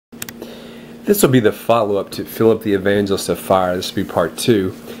This will be the follow-up to Philip the Evangelist of Fire. This will be part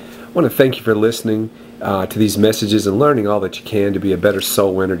 2. I want to thank you for listening to these messages and learning all that you can to be a better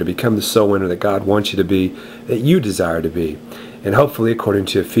soul winner, to become the soul winner that God wants you to be, that you desire to be. And hopefully, according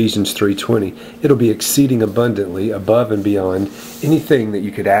to Ephesians 3:20, it'll be exceeding abundantly above and beyond anything that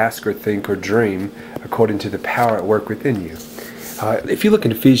you could ask or think or dream, according to the power at work within you. If you look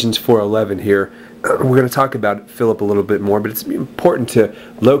in Ephesians 4:11 here, we're going to talk about Philip a little bit more, but it's important to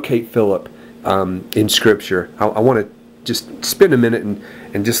locate Philip in Scripture. I want to just spend a minute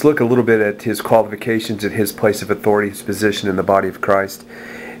and just look a little bit at his qualifications and his place of authority, his position in the body of Christ.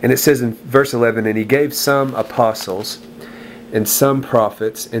 And it says in verse 11, "And he gave some apostles, and some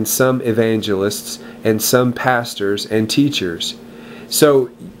prophets, and some evangelists, and some pastors and teachers." So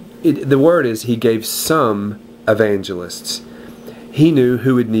the word is he gave some evangelists. He knew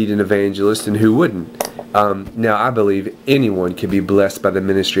who would need an evangelist and who wouldn't. Now, I believe anyone can be blessed by the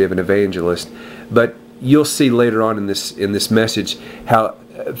ministry of an evangelist, but you'll see later on in this message how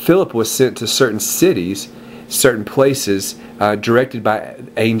Philip was sent to certain cities, certain places, directed by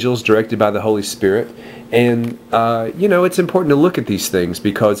angels, directed by the Holy Spirit. And, it's important to look at these things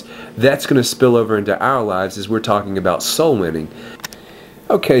because that's going to spill over into our lives as we're talking about soul winning.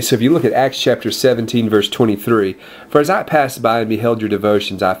 Okay, so if you look at Acts chapter 17, verse 23, "For as I passed by and beheld your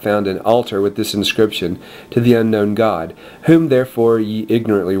devotions, I found an altar with this inscription, To the unknown God. Whom therefore ye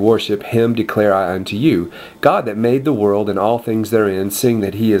ignorantly worship, him declare I unto you. God that made the world and all things therein, seeing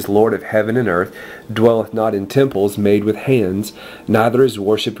that he is Lord of heaven and earth, dwelleth not in temples made with hands, neither is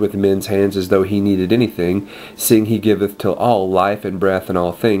worshipped with men's hands as though he needed anything, seeing he giveth to all life and breath and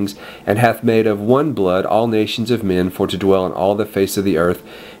all things, and hath made of one blood all nations of men for to dwell on all the face of the earth,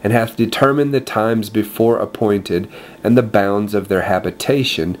 and hath determined the times before appointed, and the bounds of their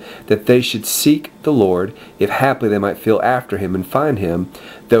habitation, that they should seek the Lord, if haply they might feel after him and find him,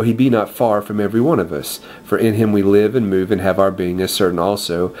 though he be not far from every one of us. For in him we live and move and have our being, as certain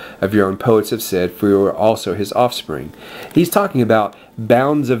also of your own poets have said, for you are also his offspring." He's talking about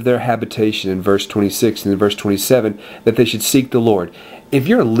bounds of their habitation in verse 26 and in verse 27, that they should seek the Lord. If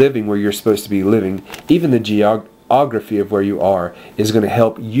you're living where you're supposed to be living, even the geography of where you are is going to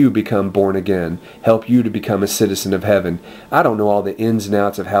help you become born again, help you to become a citizen of heaven. I don't know all the ins and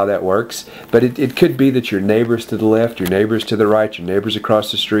outs of how that works, but it could be that your neighbors to the left, your neighbors to the right, your neighbors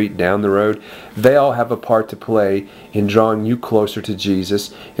across the street, down the road, they all have a part to play in drawing you closer to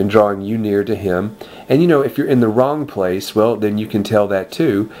Jesus, in drawing you near to him. And if you're in the wrong place, well, then you can tell that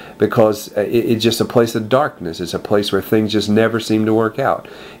too, because it's just a place of darkness. It's a place where things just never seem to work out.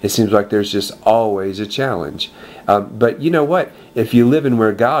 It seems like there's just always a challenge. But you know what? If you live in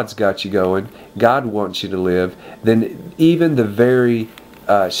where God's got you going, God wants you to live, then even the very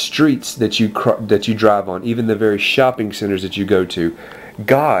streets that you drive on, even the very shopping centers that you go to,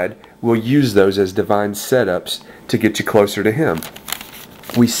 God will use those as divine setups to get you closer to him.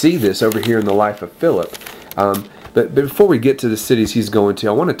 We see this over here in the life of Philip. But before we get to the cities he's going to,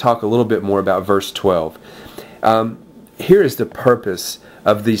 I want to talk a little bit more about verse 12. Here is the purpose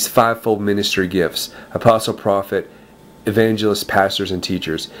of these fivefold ministry gifts: apostle, prophet, evangelists, pastors, and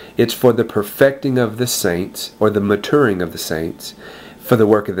teachers. It's for the perfecting of the saints, or the maturing of the saints, for the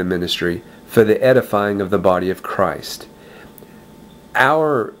work of the ministry, for the edifying of the body of Christ.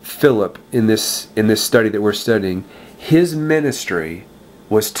 Our Philip, in this study that we're studying, his ministry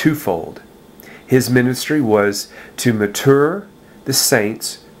was twofold. His ministry was to mature the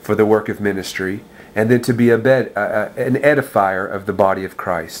saints for the work of ministry, and then to be an edifier of the body of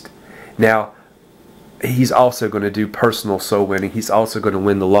Christ. Now, he's also going to do personal soul winning. He's also going to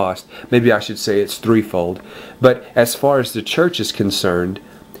win the lost. Maybe I should say it's threefold. But as far as the church is concerned,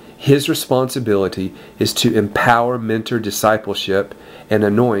 his responsibility is to empower, mentor, discipleship, and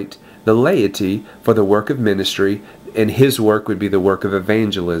anoint the laity for the work of ministry. And his work would be the work of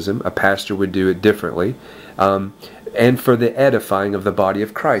evangelism. A pastor would do it differently. And for the edifying of the body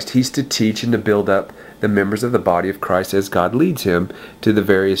of Christ. He's to teach and to build up the members of the body of Christ as God leads him to the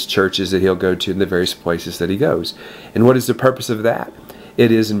various churches that he'll go to in the various places that he goes. And what is the purpose of that?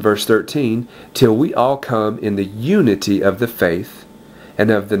 It is in verse 13, "Till we all come in the unity of the faith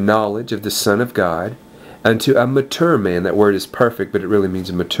and of the knowledge of the Son of God, unto a mature man," that word is perfect, but it really means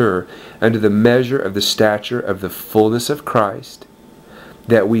mature, "unto the measure of the stature of the fullness of Christ,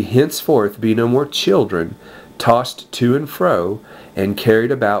 that we henceforth be no more children, tossed to and fro, and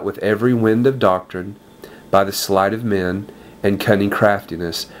carried about with every wind of doctrine, by the sleight of men, and cunning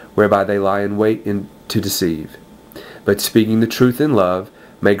craftiness, whereby they lie in wait to deceive. But speaking the truth in love,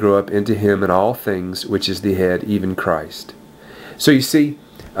 may grow up into him in all things, which is the head, even Christ." So you see,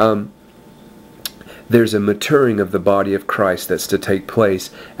 There's a maturing of the body of Christ that's to take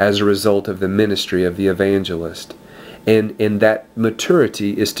place as a result of the ministry of the evangelist. And that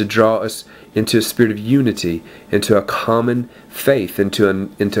maturity is to draw us into a spirit of unity, into a common faith, into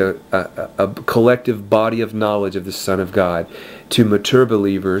a collective body of knowledge of the Son of God. To mature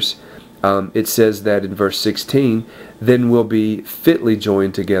believers, it says that in verse 16, then we'll be fitly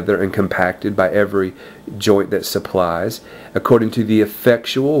joined together and compacted by every joint that supplies, according to the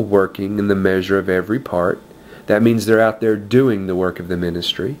effectual working in the measure of every part. That means they're out there doing the work of the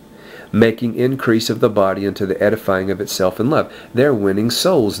ministry, making increase of the body unto the edifying of itself in love. They're winning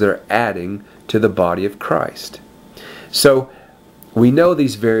souls. They're adding to the body of Christ. So we know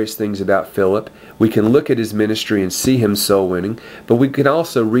these various things about Philip. We can look at his ministry and see him soul winning, but we can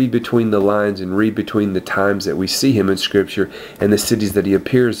also read between the lines and read between the times that we see him in Scripture and the cities that he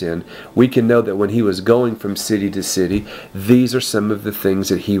appears in. We can know that when he was going from city to city, these are some of the things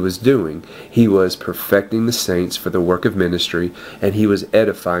that he was doing. He was perfecting the saints for the work of ministry, and he was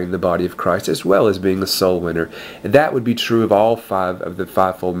edifying the body of Christ, as well as being a soul winner. And that would be true of all five of the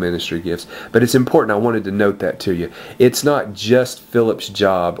fivefold ministry gifts. But it's important, I wanted to note that to you. It's not just Philip's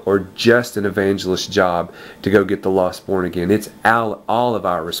job or just an evangelist's job to go get the lost born again. It's all of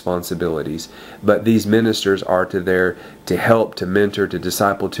our responsibilities. But these ministers are there to help, to mentor, to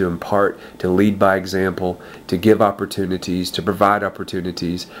disciple, to impart, to lead by example, to give opportunities, to provide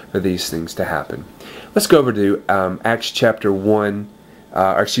opportunities for these things to happen. Let's go over to Acts chapter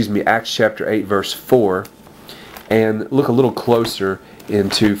 8, verse 4, and look a little closer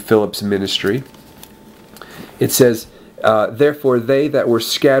into Philip's ministry. It says, therefore they that were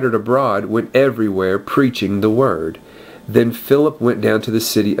scattered abroad went everywhere preaching the word. Then Philip went down to the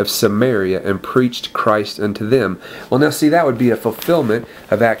city of Samaria and preached Christ unto them. Well, now see, that would be a fulfillment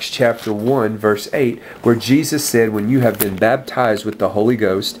of Acts chapter 1, verse 8, where Jesus said, when you have been baptized with the Holy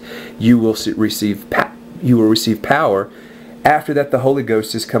Ghost, you will receive power. After that the Holy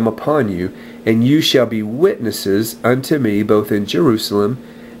Ghost is come upon you, and you shall be witnesses unto me both in Jerusalem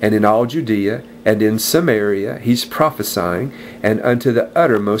and in all Judea, and in Samaria, he's prophesying, and unto the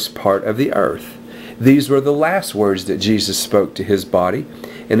uttermost part of the earth. These were the last words that Jesus spoke to his body.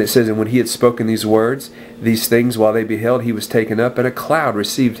 And it says, and when he had spoken these words, these things while they beheld, he was taken up, and a cloud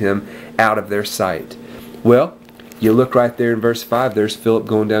received him out of their sight. Well, you look right there in verse 5, there's Philip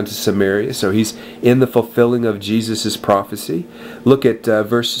going down to Samaria. So he's in the fulfilling of Jesus' prophecy. Look at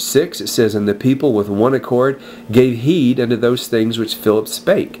verse 6. It says, and the people with one accord gave heed unto those things which Philip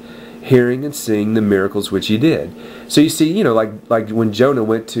spake, hearing and seeing the miracles which he did. So you see, like when Jonah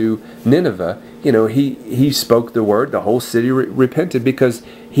went to Nineveh, he spoke the word. The whole city repented because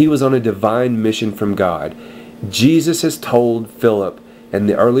he was on a divine mission from God. Jesus has told Philip and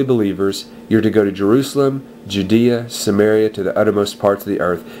the early believers, you're to go to Jerusalem, Judea, Samaria, to the uttermost parts of the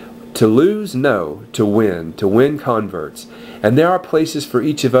earth. To lose? No. To win converts. And there are places for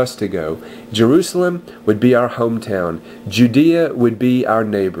each of us to go. Jerusalem would be our hometown. Judea would be our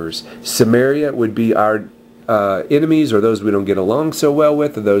neighbors. Samaria would be our enemies, or those we don't get along so well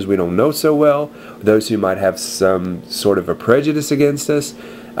with, or those we don't know so well, or those who might have some sort of a prejudice against us,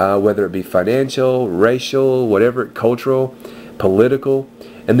 whether it be financial, racial, whatever, cultural, political.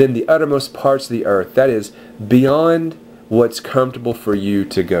 And then the uttermost parts of the earth, that is beyond what's comfortable for you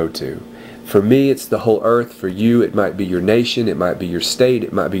to go to. For me, it's the whole earth. For you, it might be your nation, it might be your state,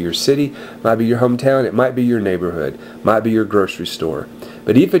 it might be your city, it might be your hometown, it might be your neighborhood, it might be your grocery store.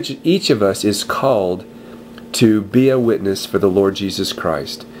 But each of us is called to be a witness for the Lord Jesus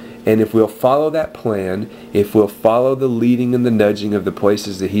Christ. And if we'll follow that plan, if we'll follow the leading and the nudging of the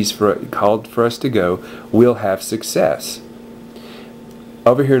places that He's called for us to go, we'll have success.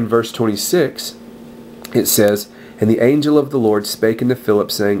 Over here in verse 26, it says, and the angel of the Lord spake unto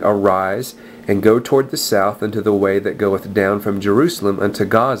Philip, saying, Arise, and go toward the south unto the way that goeth down from Jerusalem unto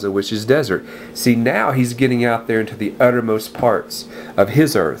Gaza, which is desert. See, now he's getting out there into the uttermost parts of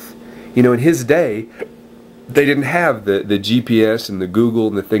his earth. In his day, they didn't have the GPS and the Google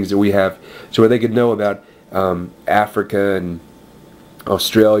and the things that we have, so where they could know about Africa and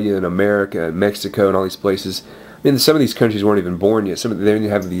Australia and America and Mexico and all these places. Some of these countries weren't even born yet. They didn't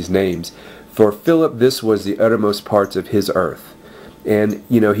have these names. For Philip, this was the uttermost parts of his earth. And,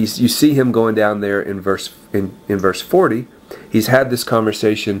 you see him going down there in verse 40. He's had this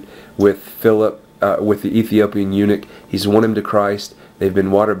conversation with Philip, with the Ethiopian eunuch. He's won him to Christ. They've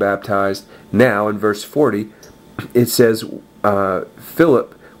been water baptized. Now, in verse 40, it says,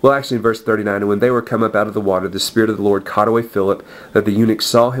 Philip, well, actually in verse 39, and when they were come up out of the water, the Spirit of the Lord caught away Philip, that the eunuch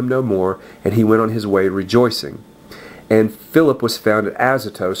saw him no more, and he went on his way rejoicing. And Philip was found at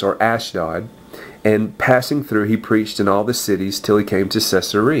Azotus, or Ashdod, and passing through he preached in all the cities till he came to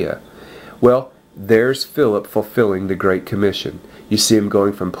Caesarea. Well, there's Philip fulfilling the Great Commission. You see him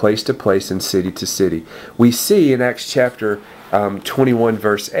going from place to place and city to city. We see in Acts chapter 21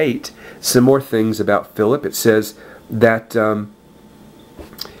 verse 8 some more things about Philip. It says that the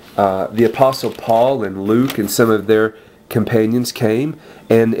Apostle Paul and Luke and some of their companions came,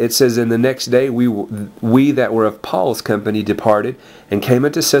 and it says, "And the next day we that were of Paul's company departed, and came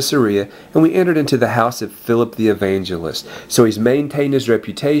unto Caesarea, and we entered into the house of Philip the Evangelist." So he's maintained his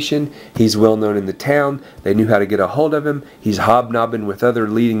reputation. He's well known in the town. They knew how to get a hold of him. He's hobnobbing with other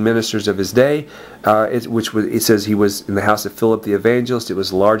leading ministers of his day. It says he was in the house of Philip the Evangelist. It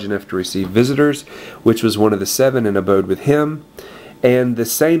was large enough to receive visitors, which was one of the 7, and abode with him. And the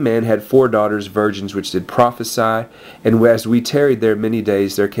same man had 4 daughters, virgins, which did prophesy. And as we tarried there many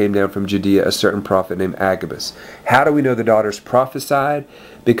days, there came down from Judea a certain prophet named Agabus. How do we know the daughters prophesied?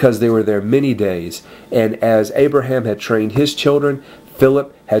 Because they were there many days. And as Abraham had trained his children,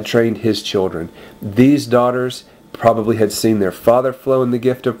 Philip had trained his children. These daughters probably had seen their father flow in the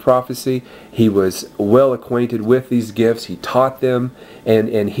gift of prophecy. He was well acquainted with these gifts. He taught them,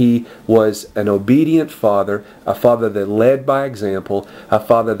 and he was an obedient father, a father that led by example, a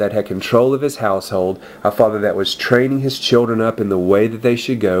father that had control of his household, a father that was training his children up in the way that they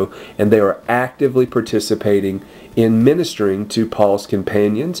should go, and they were actively participating in ministering to Paul's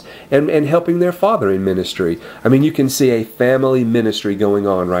companions and helping their father in ministry. I mean, you can see a family ministry going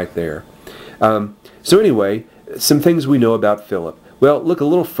on right there. So anyway, some things we know about Philip. Well, look a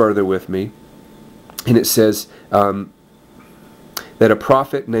little further with me, and it says that a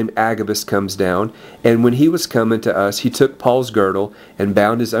prophet named Agabus comes down, and when he was come unto us, he took Paul's girdle, and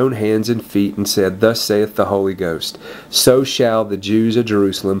bound his own hands and feet, and said, Thus saith the Holy Ghost, So shall the Jews of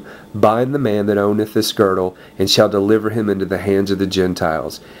Jerusalem bind the man that owneth this girdle, and shall deliver him into the hands of the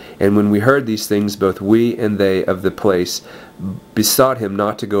Gentiles. And when we heard these things, both we and they of the place besought him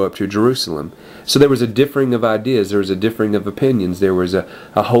not to go up to Jerusalem. So there was a differing of ideas, there was a differing of opinions, there was a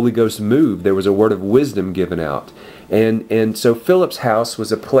Holy Ghost move, there was a word of wisdom given out. And so Philip's house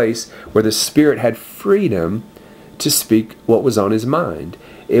was a place where the Spirit had freedom to speak what was on his mind.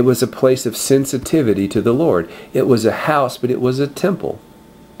 It was a place of sensitivity to the Lord. It was a house, but it was a temple.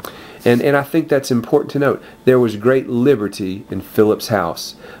 And I think that's important to note. There was great liberty in Philip's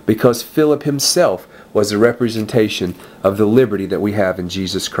house because Philip himself was a representation of the liberty that we have in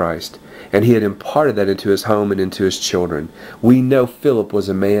Jesus Christ. And he had imparted that into his home and into his children. We know Philip was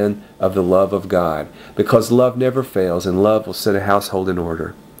a man of the love of God because love never fails and love will set a household in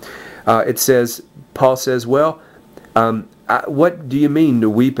order. Paul says, well, what do you mean to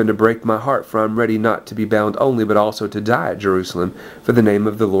weep and to break my heart? For I'm ready not to be bound only, but also to die at Jerusalem for the name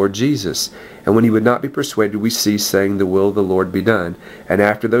of the Lord Jesus. And when he would not be persuaded, we ceased, saying, The will of the Lord be done. And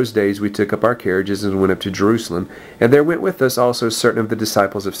after those days we took up our carriages and went up to Jerusalem. And there went with us also certain of the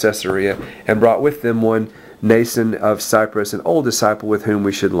disciples of Caesarea, and brought with them one Nason of Cyprus, an old disciple with whom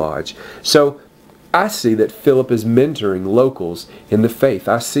we should lodge. So I see that Philip is mentoring locals in the faith.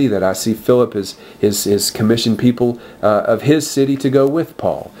 I see that. I see Philip has commissioned people of his city to go with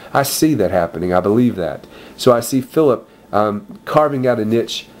Paul. I see that happening. I believe that. So I see Philip carving out a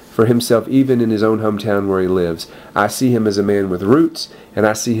niche for himself even in his own hometown where he lives. I see him as a man with roots, and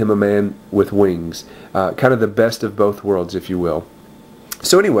I see him a man with wings. Kind of the best of both worlds, if you will.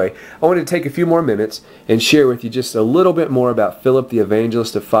 So anyway, I wanted to take a few more minutes and share with you just a little bit more about Philip the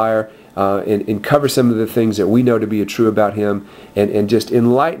Evangelist of Fire, and cover some of the things that we know to be true about him, and just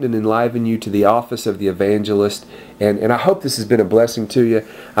enlighten and enliven you to the office of the evangelist. And I hope this has been a blessing to you.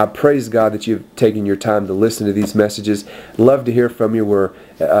 I praise God that you've taken your time to listen to these messages. Love to hear from you. We're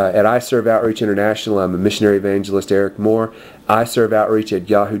at I Serve Outreach International. I'm a missionary evangelist, Eric Moore.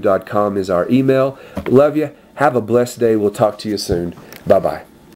 iserveoutreach@yahoo.com is our email. Love you. Have a blessed day. We'll talk to you soon. Bye-bye.